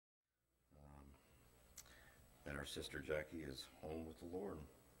our sister Jackie is home with the Lord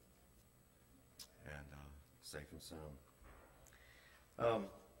and safe and sound.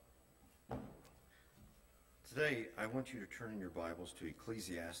 Today, I want you to turn in your Bibles to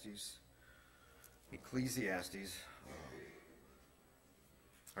Ecclesiastes. Ecclesiastes,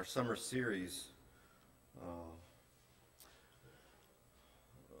 our summer series,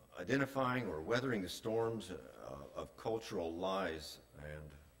 identifying or weathering the storms of cultural lies, and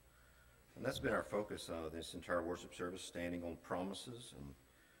that's been our focus this entire worship service, standing on promises,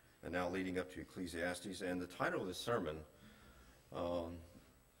 and now leading up to Ecclesiastes. And the title of this sermon,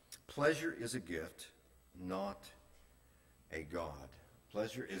 Pleasure is a Gift, Not a God.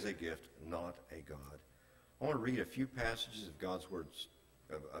 Pleasure is a gift, not a God. I want to read a few passages of God's words,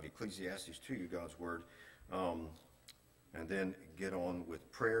 of Ecclesiastes to you, God's word, and then get on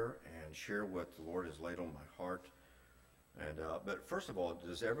with prayer and share what the Lord has laid on my heart. And but first of all,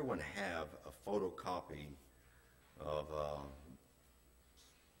 does everyone have a photocopy of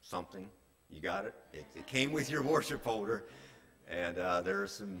something? You got it? It came with your worship folder, and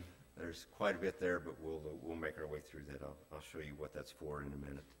there's quite a bit there, but we'll make our way through that. I'll show you what that's for in a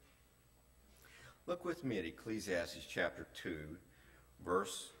minute. Look with me at Ecclesiastes chapter 2,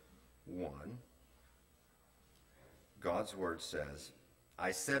 verse 1. God's word says,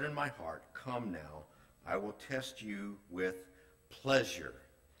 I said in my heart, come now, I will test you with pleasure.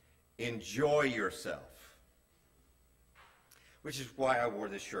 Enjoy yourself. Which is why I wore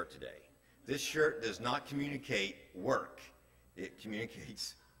this shirt today. This shirt does not communicate work. It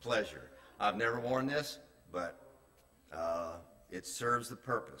communicates pleasure. I've never worn this, but it serves the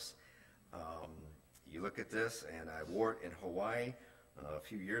purpose. You look at this, and I wore it in Hawaii a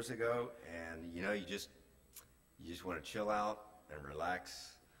few years ago, and you know, you just want to chill out and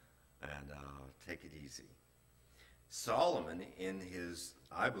relax and take it easy. Solomon,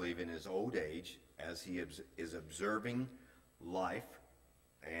 I believe in his old age, as he is observing life,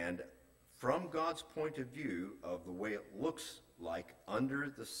 and from God's point of view of the way it looks like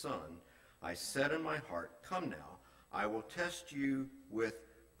under the sun, I said in my heart, come now, I will test you with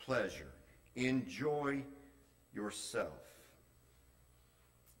pleasure. Enjoy yourself.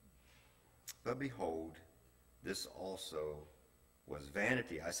 But behold, this also was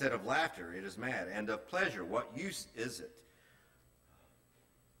vanity. I said of laughter, it is mad, and of pleasure, what use is it?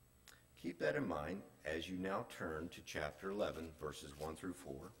 Keep that in mind as you now turn to chapter 11, verses 1 through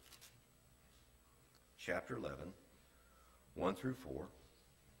 4. Chapter 11, 1 through 4.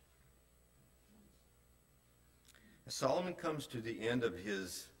 As Solomon comes to the end of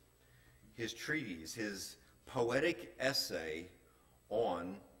his treatise, his poetic essay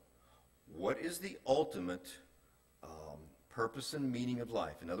on what is the ultimate purpose and meaning of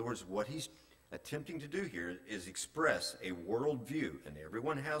life. In other words, what he's attempting to do here is express a worldview, and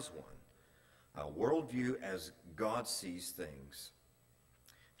everyone has one, a worldview as God sees things.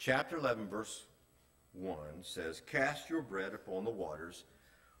 Chapter 11, verse 1 says, cast your bread upon the waters,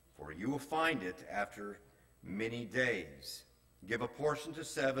 for you will find it after many days. Give a portion to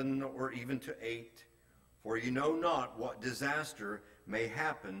 7 or even to 8, for you know not what disaster may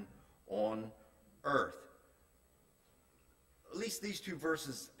happen on earth. At least these two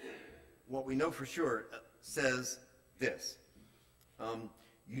verses, what we know for sure, says this.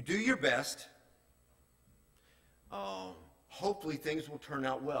 You do your best. Hopefully things will turn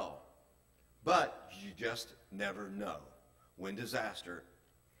out well. But you just never know when disaster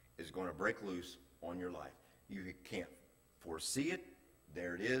is going to break loose on your life. You can't foresee it.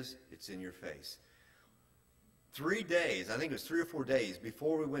 There it is. It's in your face. 3 days, I think it was 3 or 4 days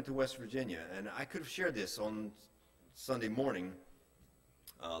before we went to West Virginia, and I could have shared this on Sunday morning,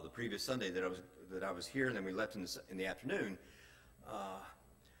 the previous Sunday that I was here, and then we left in the afternoon.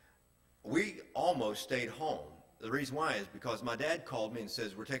 We almost stayed home. The reason why is because my dad called me and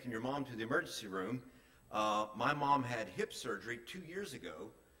says, we're taking your mom to the emergency room. My mom had hip surgery 2 years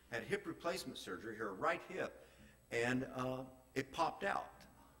ago, had hip replacement surgery, her right hip, and it popped out.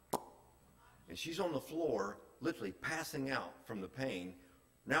 And she's on the floor, literally passing out from the pain,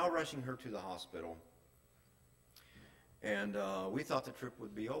 now rushing her to the hospital. And we thought the trip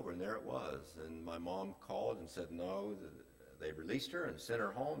would be over, and there it was. And my mom called and said no, they released her and sent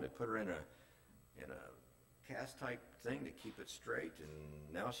her home. They put her in a cast-type thing to keep it straight,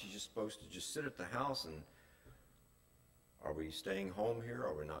 and now she's just supposed to just sit at the house. And are we staying home here?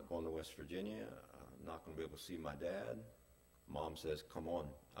 Are we not going to West Virginia? I'm not going to be able to see my dad. Mom says, come on,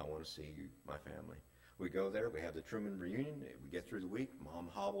 I want to see you, my family. We go there, we have the Truman reunion, we get through the week, Mom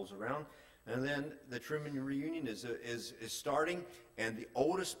hobbles around, and then the Truman reunion is starting, and the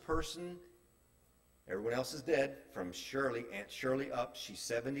oldest person, everyone else is dead, from Shirley, Aunt Shirley up, she's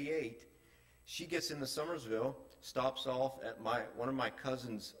 78, she gets into Summersville, stops off at one of my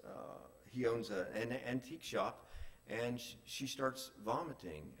cousins. He owns an antique shop, and she starts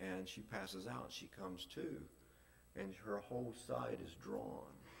vomiting, and she passes out. She comes to, and her whole side is drawn,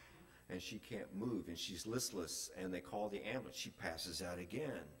 and she can't move, and she's listless, and they call the ambulance. She passes out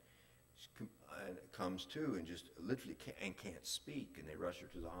again. She comes to and just literally can't speak, and they rush her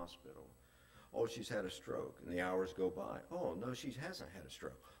to the hospital. Oh, she's had a stroke, and the hours go by. Oh, no, she hasn't had a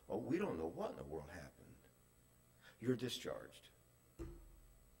stroke. Oh, we don't know what in the world happened. You're discharged.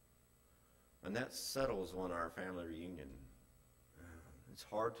 And that settles on our family reunion. It's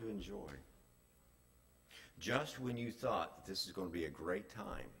hard to enjoy. Just when you thought that this is going to be a great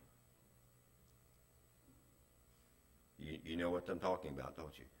time, you know what I'm talking about,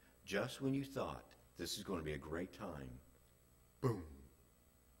 don't you? Just when you thought this is going to be a great time, boom.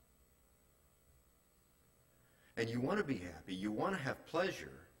 And you want to be happy. You want to have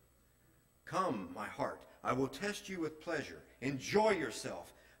pleasure. Come, my heart, I will test you with pleasure. Enjoy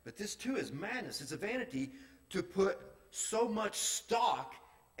yourself. But this too is madness. It's a vanity to put so much stock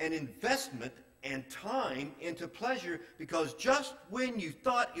and investment and time into pleasure, because just when you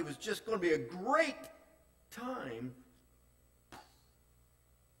thought it was just going to be a great time,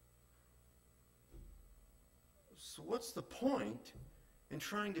 so what's the point in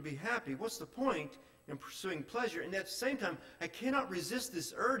trying to be happy? What's the point in pursuing pleasure? And at the same time, I cannot resist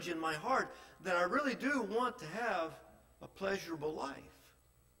this urge in my heart that I really do want to have a pleasurable life.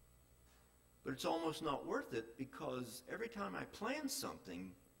 But it's almost not worth it, because every time I plan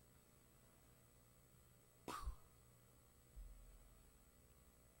something,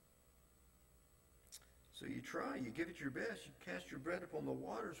 so you try, you give it your best, you cast your bread upon the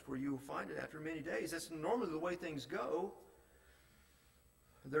waters, for you will find it after many days. That's normally the way things go.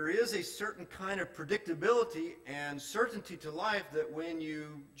 There is a certain kind of predictability and certainty to life that when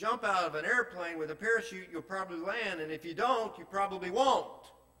you jump out of an airplane with a parachute, you'll probably land, and if you don't, you probably won't.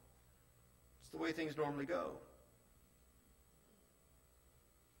 It's the way things normally go.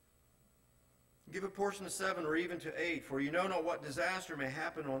 Give a portion of 7 or even to 8, for you know not what disaster may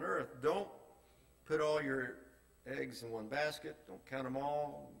happen on earth. Don't put all your eggs in one basket. Don't count them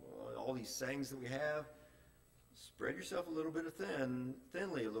all these sayings that we have. Spread yourself a little bit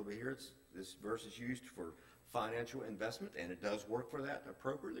thinly a little bit here. This verse is used for financial investment, and it does work for that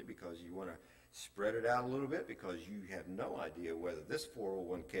appropriately, because you want to spread it out a little bit, because you have no idea whether this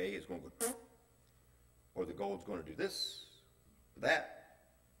 401k is going to go or the gold's going to do this or that.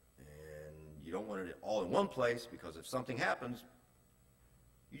 And you don't want it all in one place, because if something happens,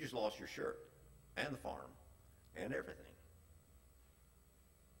 you just lost your shirt and the farm and everything.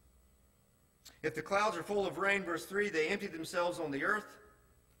 If the clouds are full of rain, verse 3, they empty themselves on the earth.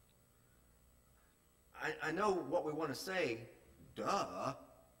 I know what we want to say, duh.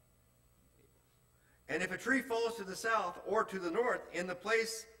 And if a tree falls to the south or to the north, in the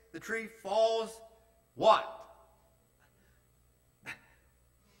place the tree falls, what?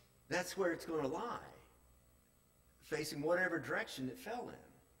 That's where it's going to lie, facing whatever direction it fell in.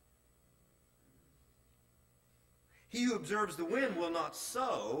 He who observes the wind will not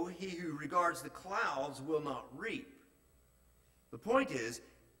sow. He who regards the clouds will not reap. The point is,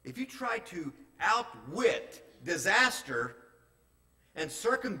 if you try to outwit disaster and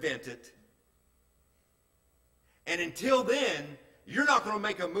circumvent it, and until then, you're not going to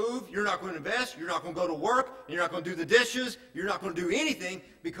make a move, you're not going to invest, you're not going to go to work, you're not going to do the dishes, you're not going to do anything,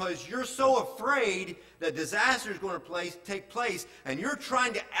 because you're so afraid that disaster is going to take place, and you're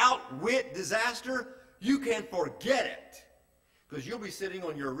trying to outwit disaster, you can forget it, because you'll be sitting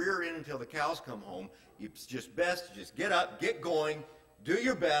on your rear end until the cows come home. It's just best to just get up, get going, do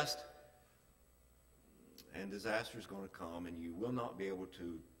your best, and disaster is going to come, and you will not be able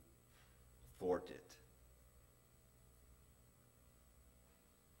to thwart it.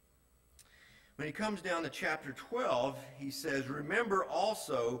 When he comes down to chapter 12, he says, remember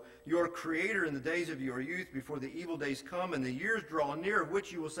also your Creator in the days of your youth, before the evil days come and the years draw near, of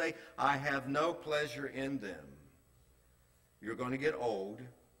which you will say, I have no pleasure in them. You're going to get old,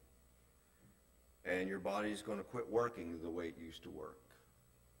 and your body is going to quit working the way it used to work.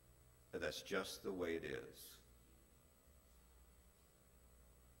 That's just the way it is.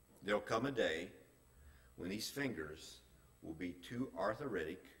 There'll come a day when these fingers will be too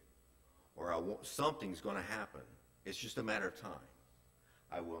arthritic, or something's going to happen. It's just a matter of time.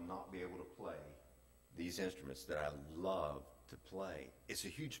 I will not be able to play these instruments that I love to play. It's a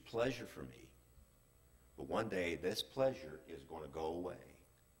huge pleasure for me. But one day, this pleasure is going to go away.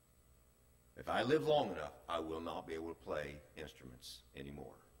 If I live long enough, I will not be able to play instruments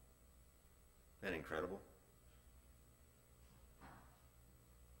anymore. Isn't that incredible?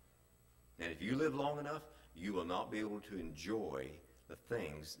 And if you live long enough, you will not be able to enjoy the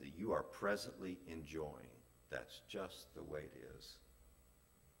things that you are presently enjoying. That's just the way it is.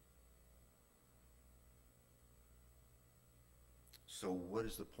 So what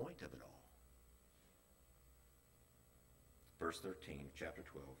is the point of it all? Verse 13, chapter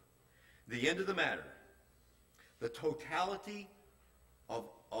 12. The end of the matter, the totality of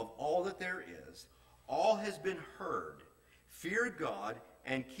all that there is, all has been heard. Fear God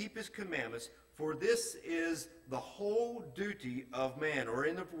and keep his commandments, for this is the whole duty of man. Or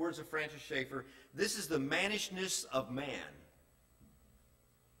in the words of Francis Schaeffer, this is the mannishness of man.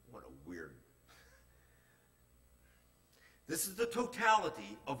 What a weird. This is the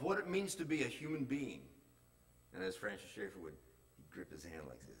totality of what it means to be a human being. And as Francis Schaeffer would, he'd grip his hand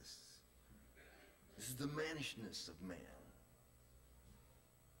like this. This is the mannishness of man.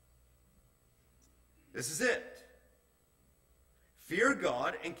 This is it. Fear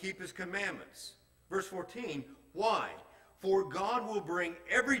God and keep his commandments. Verse 14, why? For God will bring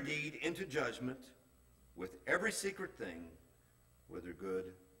every deed into judgment with every secret thing, whether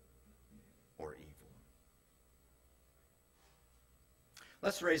good or evil.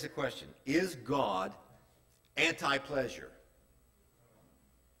 Let's raise a question. Is God anti-pleasure?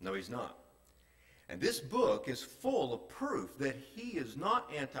 No, he's not. And this book is full of proof that he is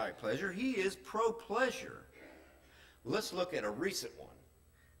not anti-pleasure. He is pro-pleasure. Let's look at a recent one.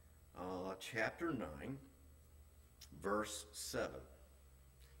 Chapter 9, verse 7.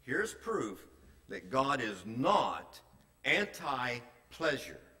 Here's proof that God is not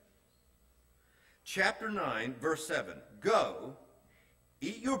anti-pleasure. Chapter 9, verse 7. Go,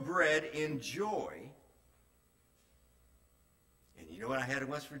 eat your bread in joy. And you know what I had in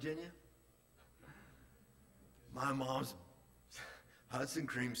West Virginia? My mom's Hudson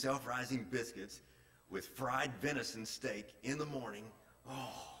Cream self-rising biscuits with fried venison steak in the morning.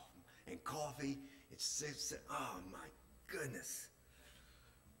 Oh, and coffee. It's oh my goodness.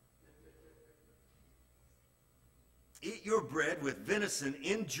 Eat your bread with venison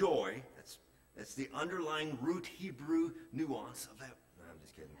in joy. That's the underlying root Hebrew nuance of that. No, I'm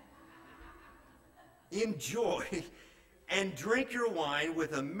just kidding. In joy, and drink your wine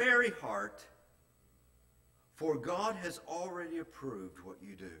with a merry heart, for God has already approved what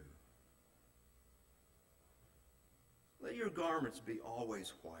you do. Let your garments be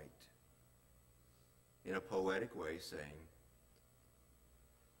always white, in a poetic way, saying,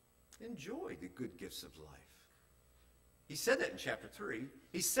 enjoy the good gifts of life. He said that in chapter 3.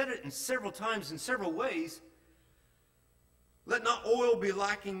 He said it in several times in several ways. Let not oil be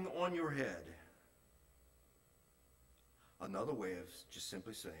lacking on your head. Another way of just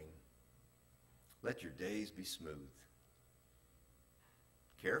simply saying, let your days be smooth,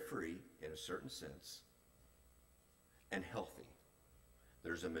 carefree in a certain sense, and healthy.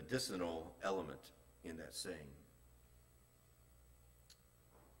 There's a medicinal element in that saying.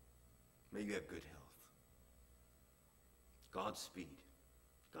 May you have good health. Godspeed.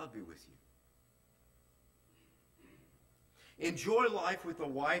 God be with you. Enjoy life with the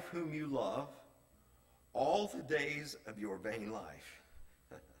wife whom you love all the days of your vain life,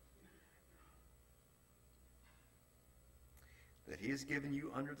 that he has given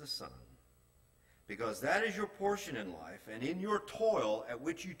you under the sun, because that is your portion in life, and in your toil at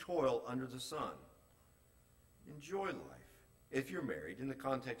which you toil under the sun. Enjoy life. If you're married, in the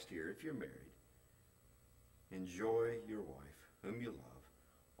context here, if you're married, enjoy your wife, whom you love,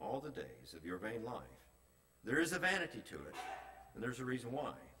 all the days of your vain life. There is a vanity to it, and there's a reason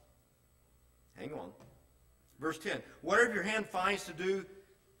why. Hang on. Verse 10, whatever your hand finds to do,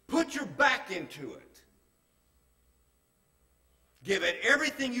 put your back into it. Give it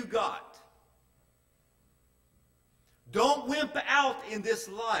everything you got. Don't wimp out in this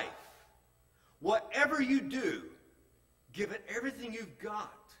life. Whatever you do, give it everything you've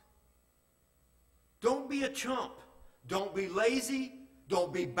got. Don't be a chump. Don't be lazy.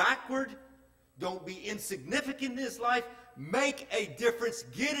 Don't be backward. Don't be insignificant in this life. Make a difference.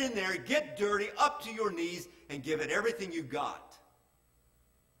 Get in there. Get dirty up to your knees and give it everything you've got.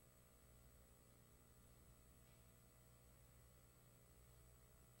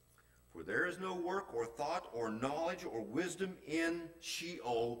 For there is no work or thought or knowledge or wisdom in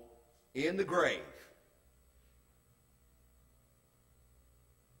Sheol, in the grave.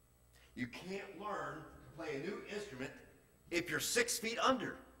 You can't learn to play a new instrument if you're 6 feet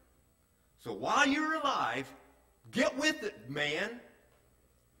under. So while you're alive, get with it, man.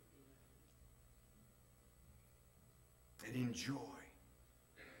 And enjoy.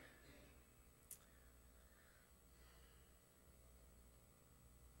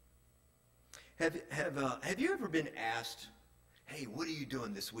 Have you ever been asked, hey, what are you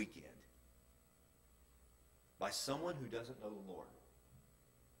doing this weekend? by someone who doesn't know the Lord?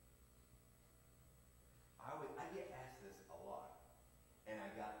 I get asked this a lot, and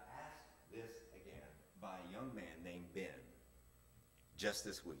I got asked this again by a young man named Ben just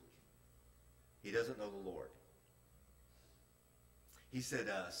this week. He doesn't know the Lord. He said,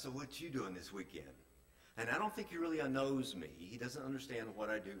 so what you doing this weekend? And I don't think he really knows me. He doesn't understand what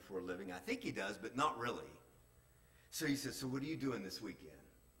I do for a living. I think he does, but not really. So he said, so what are you doing this weekend?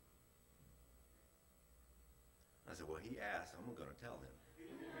 I said, well, he asked. I'm going to tell him.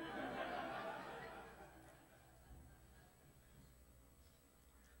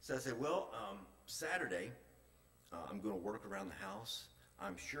 So I said, well, Saturday, I'm going to work around the house.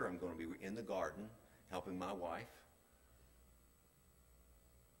 I'm sure I'm going to be in the garden helping my wife.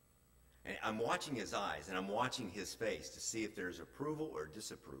 And I'm watching his eyes, and I'm watching his face to see if there's approval or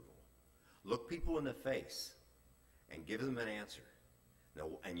disapproval. Look people in the face and give them an answer.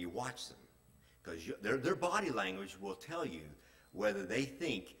 And you watch them, because their body language will tell you whether they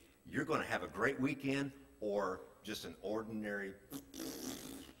think you're going to have a great weekend or just an ordinary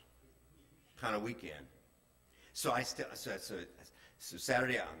kind of weekend. So so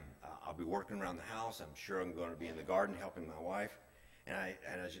Saturday I'll be working around the house. I'm sure I'm going to be in the garden helping my wife. And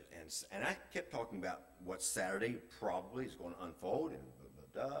I kept talking about what Saturday probably is going to unfold, and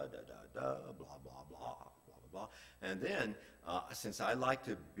blah, blah, blah, blah, blah, blah, blah. And then, since I like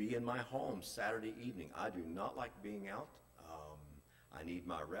to be in my home Saturday evening, I do not like being out. I need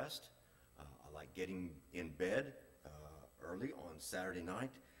my rest. I like getting in bed early on Saturday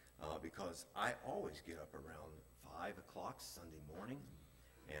night because I always get up around 5 o'clock Sunday morning.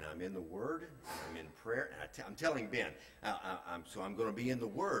 And I'm in the Word, I'm in prayer. And I'm telling Ben, so I'm going to be in the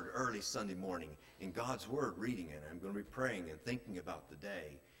Word early Sunday morning, in God's Word, reading it. I'm going to be praying and thinking about the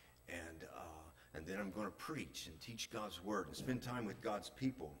day. And then I'm going to preach and teach God's Word and spend time with God's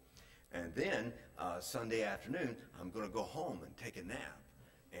people. And then Sunday afternoon, I'm going to go home and take a nap.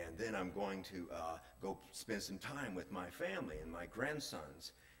 And then I'm going to go spend some time with my family and my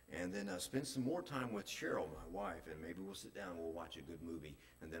grandsons. And then spend some more time with Cheryl, my wife, and maybe we'll sit down and we'll watch a good movie,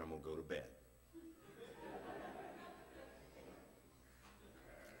 and then I'm going to go to bed.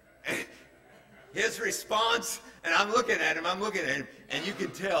 His response, and I'm looking at him, and you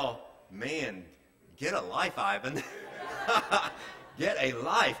can tell, man, get a life, Ivan. Get a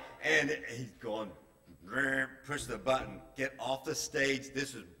life. And he's going, push the button, get off the stage.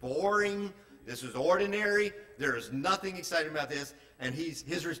 This is boring. This is ordinary. There is nothing exciting about this. And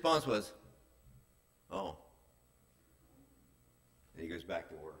his response was, oh. And he goes back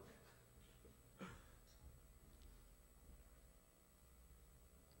to work.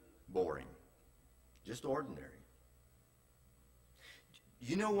 Boring. Just ordinary.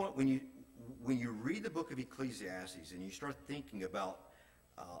 You know what? When you read the book of Ecclesiastes and you start thinking about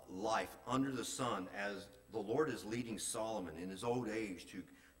life under the sun as the Lord is leading Solomon in his old age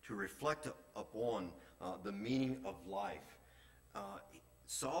to reflect upon the meaning of life,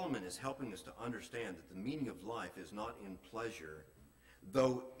 Solomon is helping us to understand that the meaning of life is not in pleasure,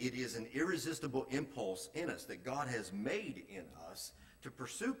 though it is an irresistible impulse in us that God has made in us to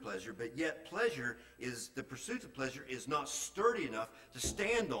pursue pleasure, but yet the pursuit of pleasure is not sturdy enough to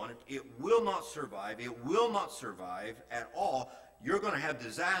stand on it. It will not survive. It will not survive at all. You're going to have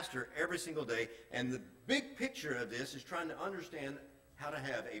disaster every single day. And the big picture of this is trying to understand how to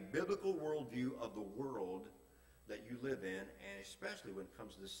have a biblical worldview of the world that you live in, and especially when it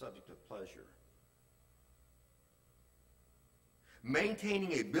comes to the subject of pleasure.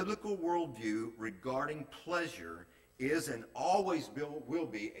 Maintaining a biblical worldview regarding pleasure is and always will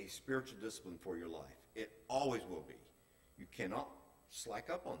be a spiritual discipline for your life. It always will be. You cannot slack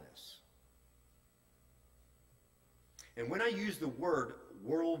up on this. And when I use the word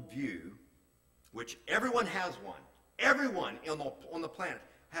worldview, which everyone has one, everyone on the planet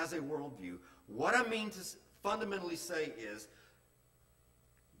has a worldview, what I mean to fundamentally say is,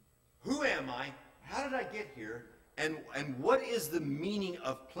 who am I? How did I get here? And what is the meaning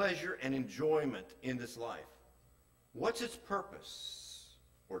of pleasure and enjoyment in this life? What's its purpose?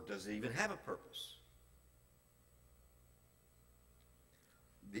 Or does it even have a purpose?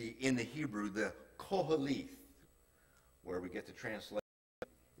 In the Hebrew, the Koheleth, where we get the translation,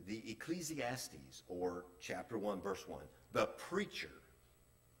 the Ecclesiastes, or chapter 1, verse 1, the preacher,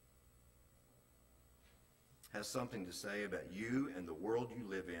 has something to say about you and the world you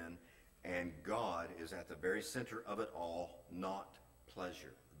live in, and God is at the very center of it all, not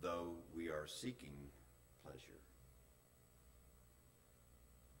pleasure, though we are seeking pleasure.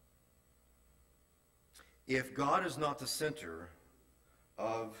 If God is not the center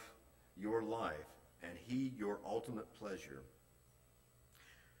of your life and He your ultimate pleasure,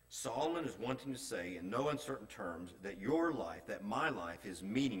 Solomon is wanting to say in no uncertain terms that your life, that my life is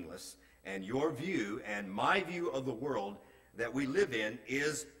meaningless, and your view and my view of the world that we live in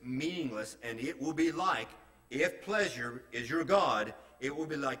is meaningless, and it will be like, if pleasure is your God, it will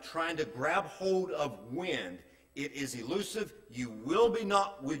be like trying to grab hold of wind. It is elusive. You will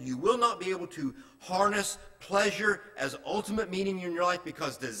not be able to harness pleasure as ultimate meaning in your life,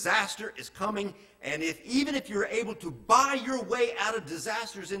 because disaster is coming. And even if you're able to buy your way out of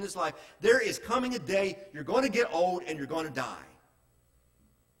disasters in this life, there is coming a day you're going to get old and you're going to die.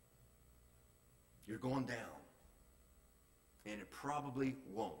 You're going down. And it probably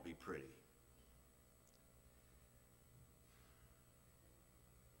won't be pretty.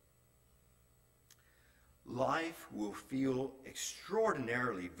 Life will feel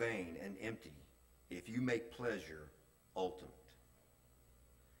extraordinarily vain and empty if you make pleasure ultimate.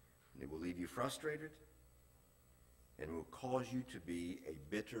 And it will leave you frustrated, and it will cause you to be a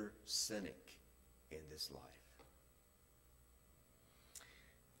bitter cynic in this life.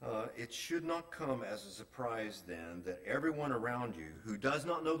 It should not come as a surprise then that everyone around you who does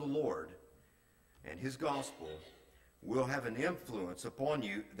not know the Lord and his gospel will have an influence upon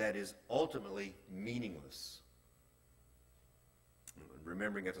you that is ultimately meaningless.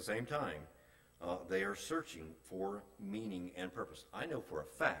 Remembering at the same time, they are searching for meaning and purpose. I know for a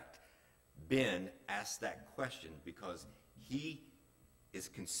fact Ben asked that question because he is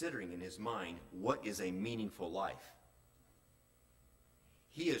considering in his mind what is a meaningful life.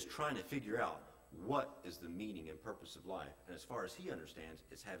 He is trying to figure out what is the meaning and purpose of life. And as far as he understands,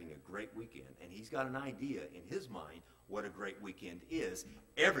 it's having a great weekend. And he's got an idea in his mind what a great weekend is.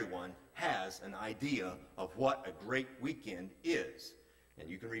 Everyone has an idea of what a great weekend is. And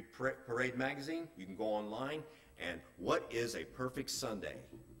you can read Parade Magazine, you can go online, and what is a perfect Sunday?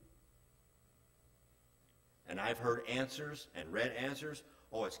 And I've heard answers and read answers.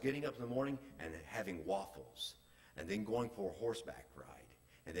 Oh, it's getting up in the morning and having waffles, and then going for a horseback ride,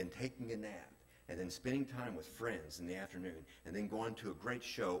 and then taking a nap, and then spending time with friends in the afternoon, and then going to a great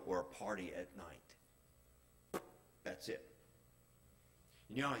show or a party at night. That's it.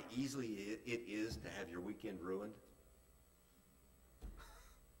 You know how easily it is to have your weekend ruined?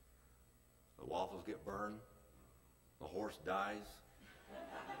 The waffles get burned. The horse dies.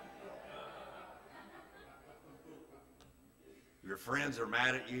 Your friends are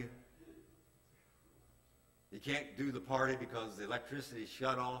mad at you. You can't do the party because the electricity is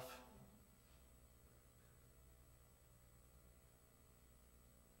shut off.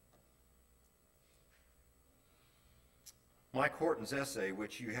 Mike Horton's essay,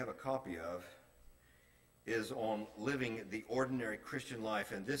 which you have a copy of, is on living the ordinary Christian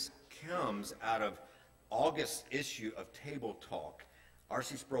life, and this comes out of August's issue of Table Talk.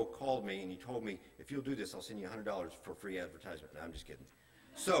 R.C. Sproul called me and he told me, if you'll do this, I'll send you $100 for free advertisement. No, I'm just kidding.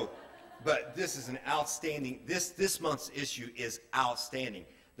 So, but this is an outstanding, this month's issue is outstanding.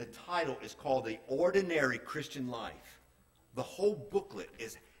 The title is called The Ordinary Christian Life. The whole booklet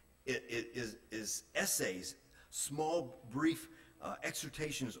is essays, small, brief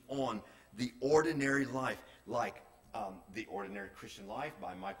exhortations on the ordinary life, like The Ordinary Christian Life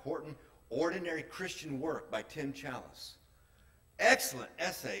by Mike Horton, Ordinary Christian Work by Tim Challis. Excellent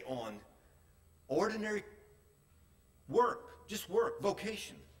essay on ordinary work, just work,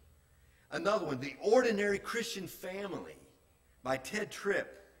 vocation. Another one, The Ordinary Christian Family by Ted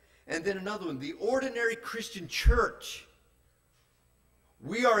Tripp. And then another one, The Ordinary Christian Church.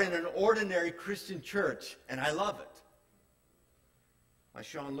 We are in an ordinary Christian church, and I love it, by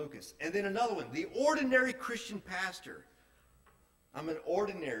Sean Lucas. And then another one, The Ordinary Christian Pastor. I'm an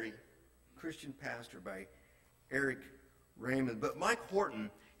ordinary Christian pastor by Eric Raymond. But Mike Horton,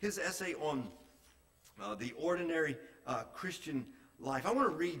 his essay on the ordinary Christian life, I want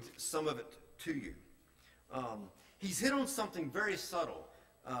to read some of it to you. He's hit on something very subtle,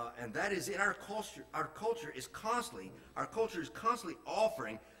 and that is in our culture is constantly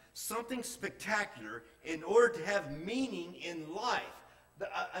offering something spectacular in order to have meaning in life.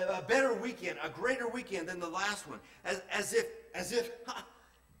 A better weekend, a greater weekend than the last one, as if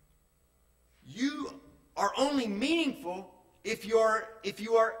you are only meaningful if you are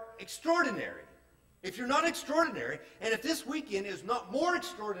extraordinary. If you're not extraordinary, and if this weekend is not more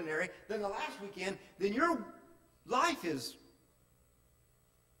extraordinary than the last weekend, then your life is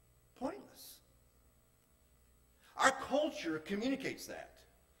pointless. Our culture communicates that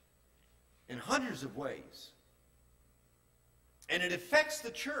in hundreds of ways. And it affects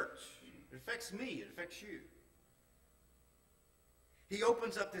the church. It affects me. It affects you. He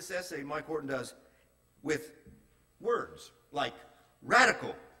opens up this essay, Mike Horton does, with words like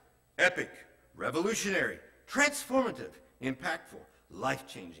radical, epic, revolutionary, transformative, impactful,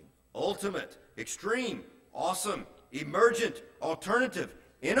 life-changing, ultimate, extreme, awesome, emergent, alternative,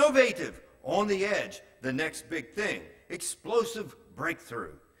 innovative, on the edge, the next big thing, explosive,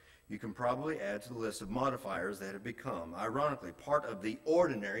 breakthrough. You can probably add to the list of modifiers that have become, ironically, part of the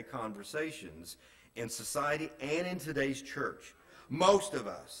ordinary conversations in society and in today's church. Most of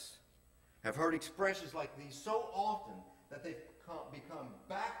us have heard expressions like these so often that they've become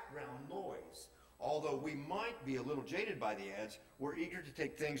background noise. Although we might be a little jaded by the ads, we're eager to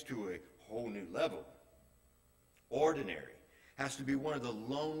take things to a whole new level. Ordinary has to be one of the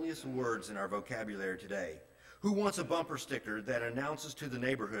loneliest words in our vocabulary today. Who wants a bumper sticker that announces to the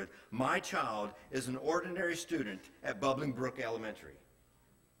neighborhood, my child is an ordinary student at Bubbling Brook Elementary?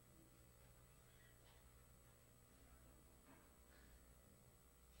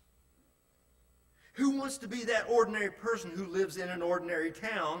 Who wants to be that ordinary person who lives in an ordinary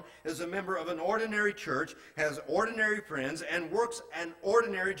town, is a member of an ordinary church, has ordinary friends, and works an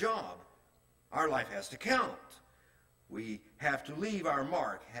ordinary job? Our life has to count. We have to leave our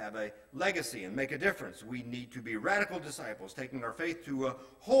mark, have a legacy, and make a difference. We need to be radical disciples, taking our faith to a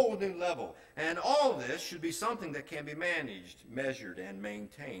whole new level. And all this should be something that can be managed, measured, and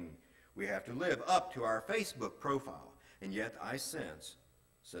maintained. We have to live up to our Facebook profile. And yet I sense,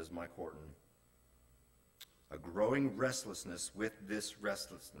 says Mike Horton, a growing restlessness with this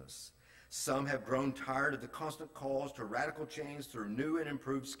restlessness. Some have grown tired of the constant calls to radical change through new and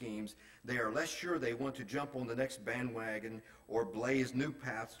improved schemes. They are less sure they want to jump on the next bandwagon or blaze new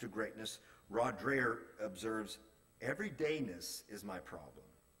paths to greatness. Rod Dreher observes, everydayness is my problem.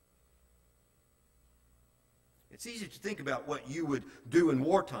 It's easy to think about what you would do in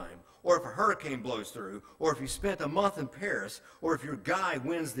wartime, or if a hurricane blows through, or if you spent a month in Paris, or if your guy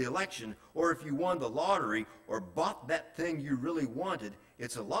wins the election, or if you won the lottery, or bought that thing you really wanted.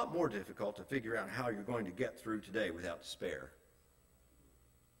 It's a lot more difficult to figure out how you're going to get through today without despair.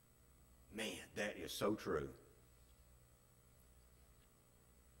 Man, that is so true.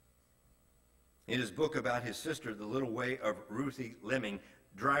 In his book about his sister, The Little Way of Ruthie Lemming,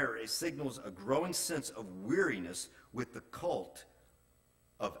 Dreher signals a growing sense of weariness with the cult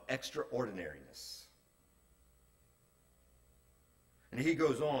of extraordinariness. And he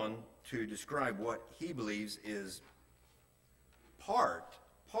goes on to describe what he believes is part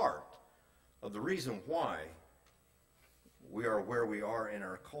of the reason why we are where we are in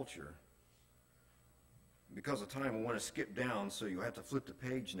our culture. Because of time, we want to skip down, so you have to flip the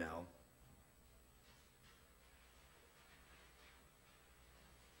page now.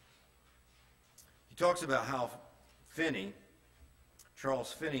 He talks about how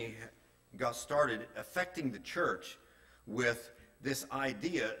Charles Finney got started affecting the church with this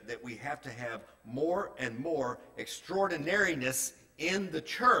idea that we have to have more and more extraordinariness in the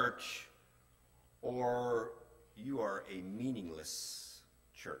church, or you are a meaningless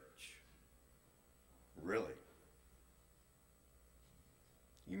church. Really?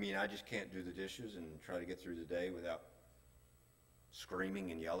 You mean I just can't do the dishes and try to get through the day without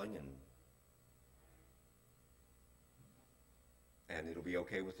screaming and yelling and it'll be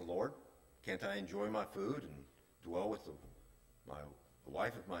okay with the Lord? Can't I enjoy my food and dwell with the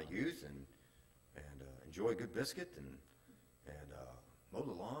wife of my youth and enjoy a good biscuit and mow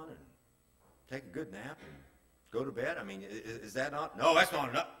the lawn and take a good nap and go to bed? I mean, is that not? No, that's not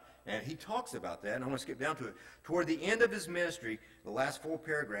enough. And he talks about that, and I want to skip down to it. Toward the end of his ministry, the last full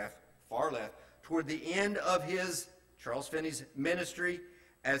paragraph, far left, toward the end of Charles Finney's ministry,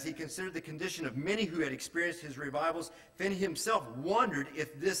 as he considered the condition of many who had experienced his revivals, Finney himself wondered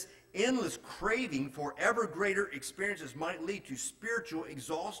if this endless craving for ever greater experiences might lead to spiritual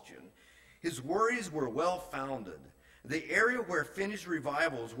exhaustion. His worries were well-founded. The area where Finney's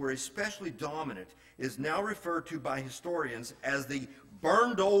revivals were especially dominant is now referred to by historians as the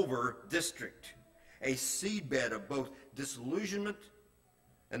burned-over district, a seedbed of both disillusionment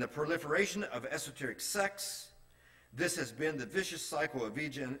and the proliferation of esoteric sects. This has been the vicious cycle of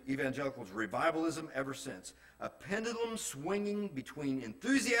evangelicals' revivalism ever since, a pendulum swinging between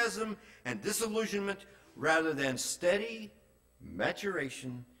enthusiasm and disillusionment rather than steady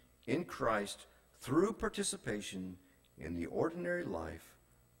maturation in Christ through participation in the ordinary life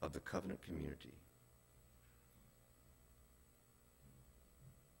of the covenant community.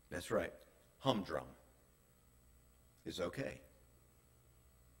 That's right. Humdrum is okay.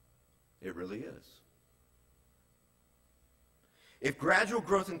 It really is. If gradual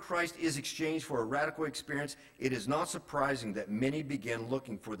growth in Christ is exchanged for a radical experience, it is not surprising that many begin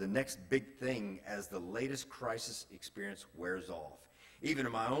looking for the next big thing as the latest crisis experience wears off. Even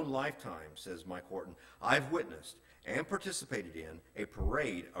in my own lifetime, says Mike Horton, I've witnessed and participated in a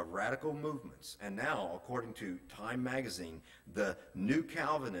parade of radical movements. And now, according to Time magazine, the New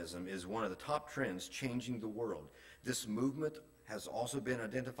Calvinism is one of the top trends changing the world. This movement has also been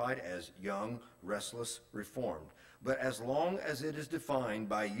identified as young, restless, reformed. But as long as it is defined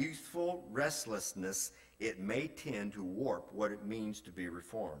by youthful restlessness, it may tend to warp what it means to be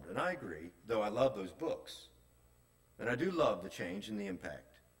reformed. And I agree, though I love those books. And I do love the change and the impact.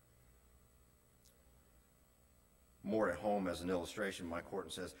 More at home as an illustration, Mike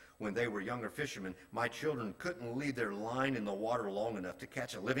Horton says, when they were younger fishermen, my children couldn't leave their line in the water long enough to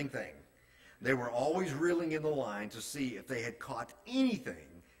catch a living thing. They were always reeling in the line to see if they had caught anything.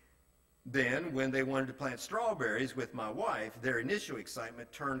 Then, when they wanted to plant strawberries with my wife, their initial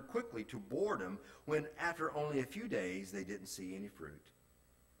excitement turned quickly to boredom when, after only a few days, they didn't see any fruit.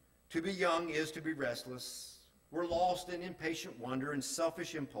 To be young is to be restless. We're lost in impatient wonder and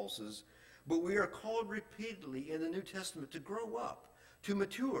selfish impulses, but we are called repeatedly in the New Testament to grow up, to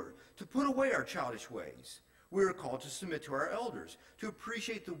mature, to put away our childish ways. We are called to submit to our elders, to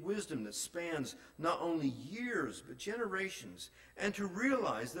appreciate the wisdom that spans not only years but generations, and to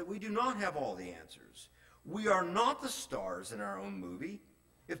realize that we do not have all the answers. We are not the stars in our own movie.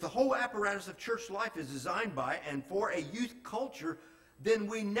 If the whole apparatus of church life is designed by and for a youth culture, then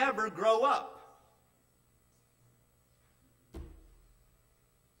we never grow up.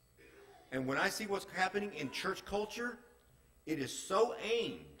 And when I see what's happening in church culture, it is so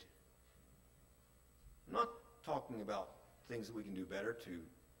aimed. I'm not talking about things that we can do better to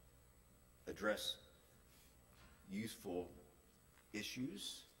address youthful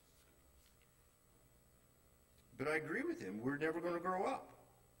issues. But I agree with him. We're never going to grow up.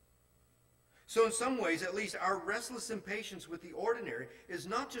 So in some ways, at least, our restless impatience with the ordinary is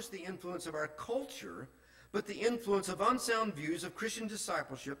not just the influence of our culture, but the influence of unsound views of Christian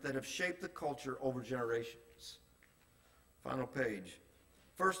discipleship that have shaped the culture over generations. Final page.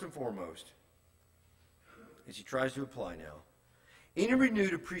 First and foremost, as he tries to apply now, any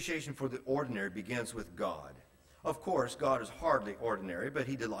renewed appreciation for the ordinary begins with God. Of course, God is hardly ordinary, but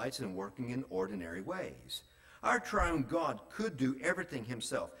he delights in working in ordinary ways. Our triune God could do everything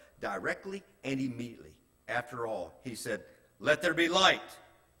himself, directly and immediately. After all, he said, "Let there be light,"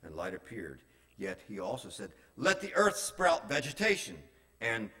 and light appeared. Yet he also said, "Let the earth sprout vegetation,"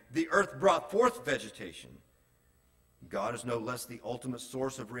 and the earth brought forth vegetation. God is no less the ultimate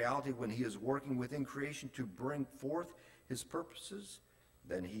source of reality when he is working within creation to bring forth his purposes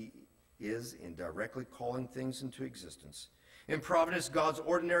than he is in directly calling things into existence. In providence, God's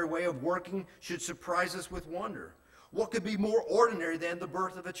ordinary way of working should surprise us with wonder. What could be more ordinary than the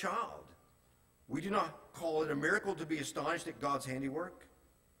birth of a child? We do not call it a miracle to be astonished at God's handiwork,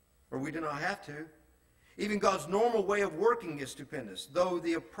 or we do not have to. Even God's normal way of working is stupendous. Though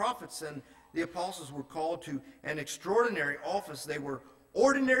the prophets and the apostles were called to an extraordinary office, they were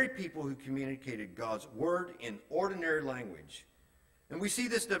ordinary people who communicated God's word in ordinary language. And we see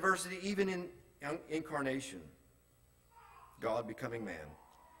this diversity even in incarnation, God becoming man.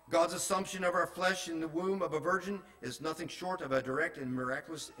 God's assumption of our flesh in the womb of a virgin is nothing short of a direct and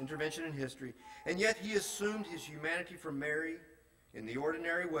miraculous intervention in history. And yet he assumed his humanity from Mary in the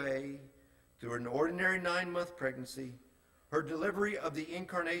ordinary way through an ordinary 9-month pregnancy. Her delivery of the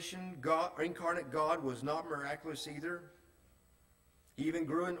incarnate God was not miraculous either. He even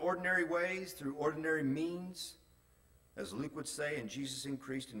grew in ordinary ways through ordinary means. As Luke would say, and Jesus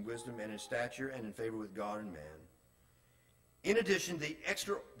increased in wisdom and in stature and in favor with God and man. In addition, the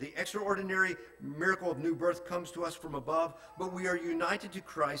extraordinary miracle of new birth comes to us from above, but we are united to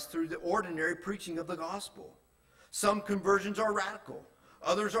Christ through the ordinary preaching of the gospel. Some conversions are radical,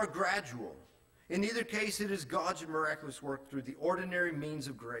 others are gradual. In either case, it is God's miraculous work through the ordinary means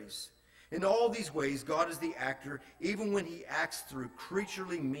of grace. In all these ways, God is the actor, even when he acts through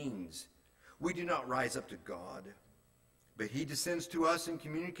creaturely means. We do not rise up to God, but he descends to us and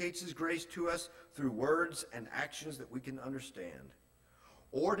communicates his grace to us through words and actions that we can understand.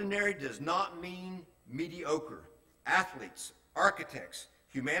 Ordinary does not mean mediocre. Athletes, architects,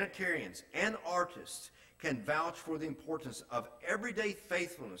 humanitarians, and artists can vouch for the importance of everyday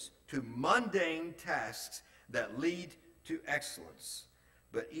faithfulness to mundane tasks that lead to excellence.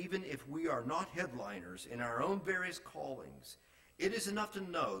 But even if we are not headliners in our own various callings, it is enough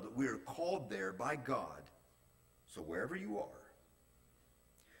to know that we are called there by God. So wherever you are,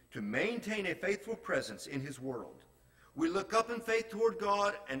 to maintain a faithful presence in his world, we look up in faith toward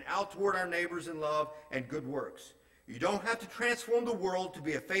God and out toward our neighbors in love and good works. You don't have to transform the world to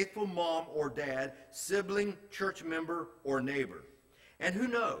be a faithful mom or dad, sibling, church member, or neighbor. And who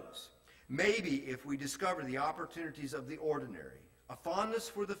knows, maybe if we discover the opportunities of the ordinary, a fondness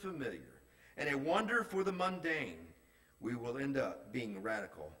for the familiar, and a wonder for the mundane, we will end up being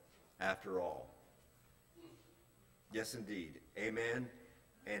radical after all. Yes, indeed. Amen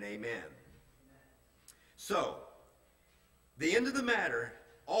and amen. So, the end of the matter,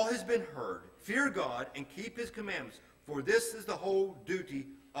 all has been heard. Fear God and keep his commandments, for this is the whole duty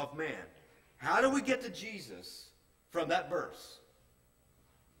of man. How do we get to Jesus from that verse?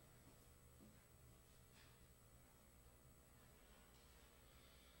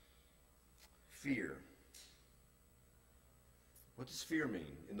 Fear. What does fear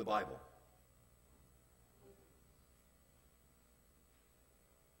mean in the Bible?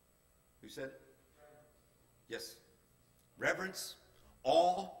 Who said it? Yes. Reverence,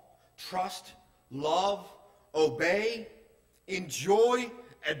 awe, trust, love, obey, enjoy,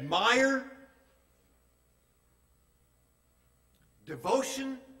 admire,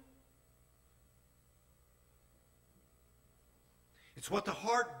 devotion. It's what the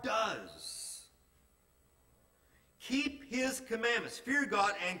heart does. Keep his commandments. Fear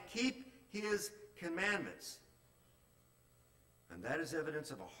God and keep his commandments. And that is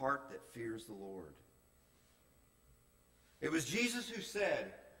evidence of a heart that fears the Lord. It was Jesus who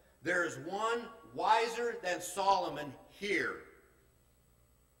said, there is one wiser than Solomon here.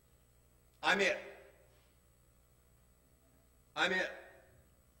 I'm it. I'm it.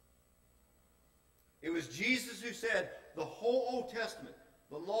 It was Jesus who said, the whole Old Testament,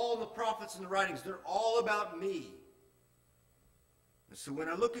 the law and the prophets and the writings, they're all about me. And so when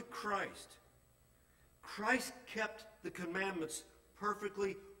I look at Christ, Christ kept the commandments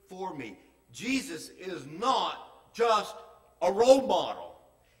perfectly for me. Jesus is not just a role model.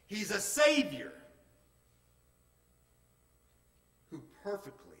 He's a Savior who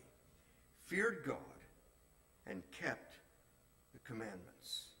perfectly feared God and kept the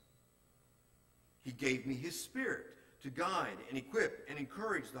commandments. He gave me his Spirit to guide and equip and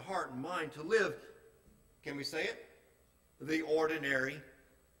encourage the heart and mind to live, can we say it? The ordinary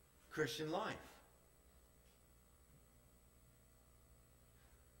Christian life.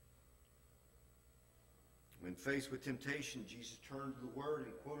 When faced with temptation, Jesus turned to the Word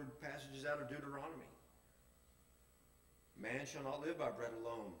and quoted passages out of Deuteronomy. Man shall not live by bread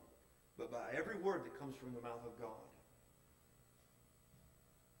alone, but by every word that comes from the mouth of God.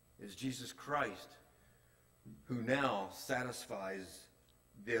 It is Jesus Christ who now satisfies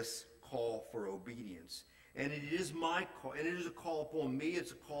this call for obedience. And it is my call, and it is a call upon me,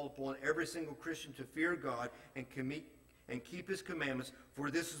 it's a call upon every single Christian to fear God and keep his commandments,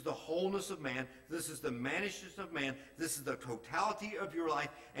 for this is the wholeness of man, this is the management of man, this is the totality of your life.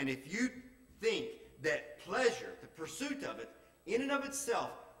 And if you think that pleasure, the pursuit of it, in and of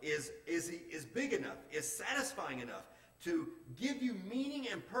itself is big enough, is satisfying enough to give you meaning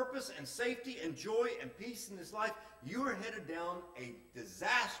and purpose and safety and joy and peace in this life, you are headed down a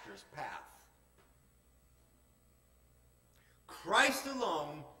disastrous path. Christ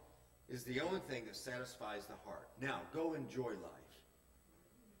alone is the only thing that satisfies the heart. Now, go enjoy life.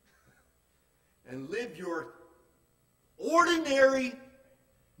 And live your ordinary,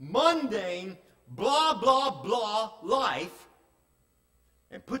 mundane, blah, blah, blah life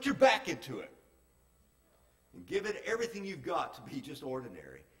and put your back into it. And give it everything you've got to be just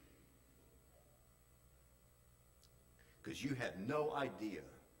ordinary. Because you have no idea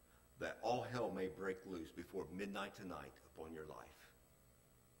that all hell may break loose before midnight tonight upon your life.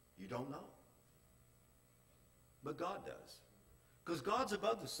 You don't know. But God does. Because God's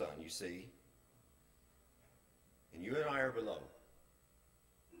above the sun, you see. And you and I are below.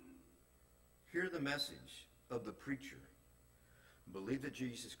 Hear the message of the preacher. Believe that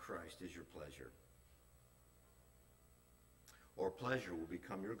Jesus Christ is your pleasure. Or pleasure will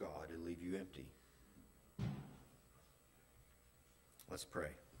become your God and leave you empty. Let's pray.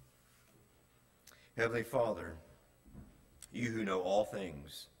 Heavenly Father, you who know all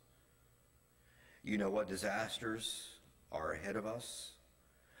things, you know what disasters are ahead of us.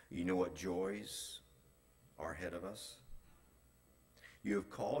 You know what joys are ahead of us. You have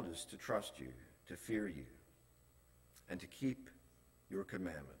called us to trust you, to fear you, and to keep your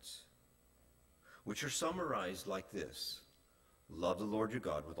commandments, which are summarized like this. Love the Lord your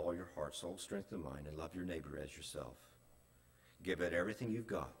God with all your heart, soul, strength, and mind, and love your neighbor as yourself. Give it everything you've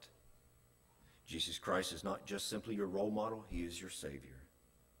got. Jesus Christ is not just simply your role model, he is your Savior.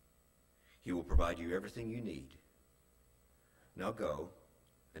 He will provide you everything you need. Now go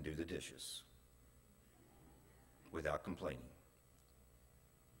and do the dishes without complaining.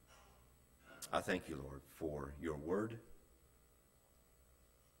 I thank you, Lord, for your word,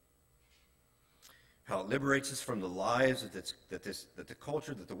 how it liberates us from the lies that the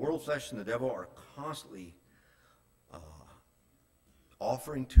culture, that the world, flesh, and the devil are constantly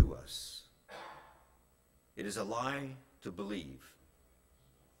offering to us. It is a lie to believe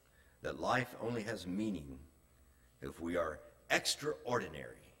that life only has meaning if we are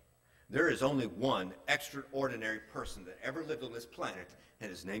extraordinary. There is only one extraordinary person that ever lived on this planet, and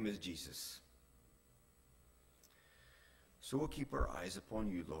his name is Jesus. So we'll keep our eyes upon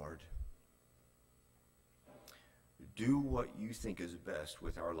you, Lord. Do what you think is best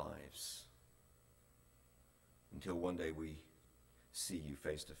with our lives until one day we see you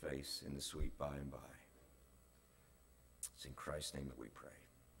face to face in the sweet by and by. It's in Christ's name that we pray.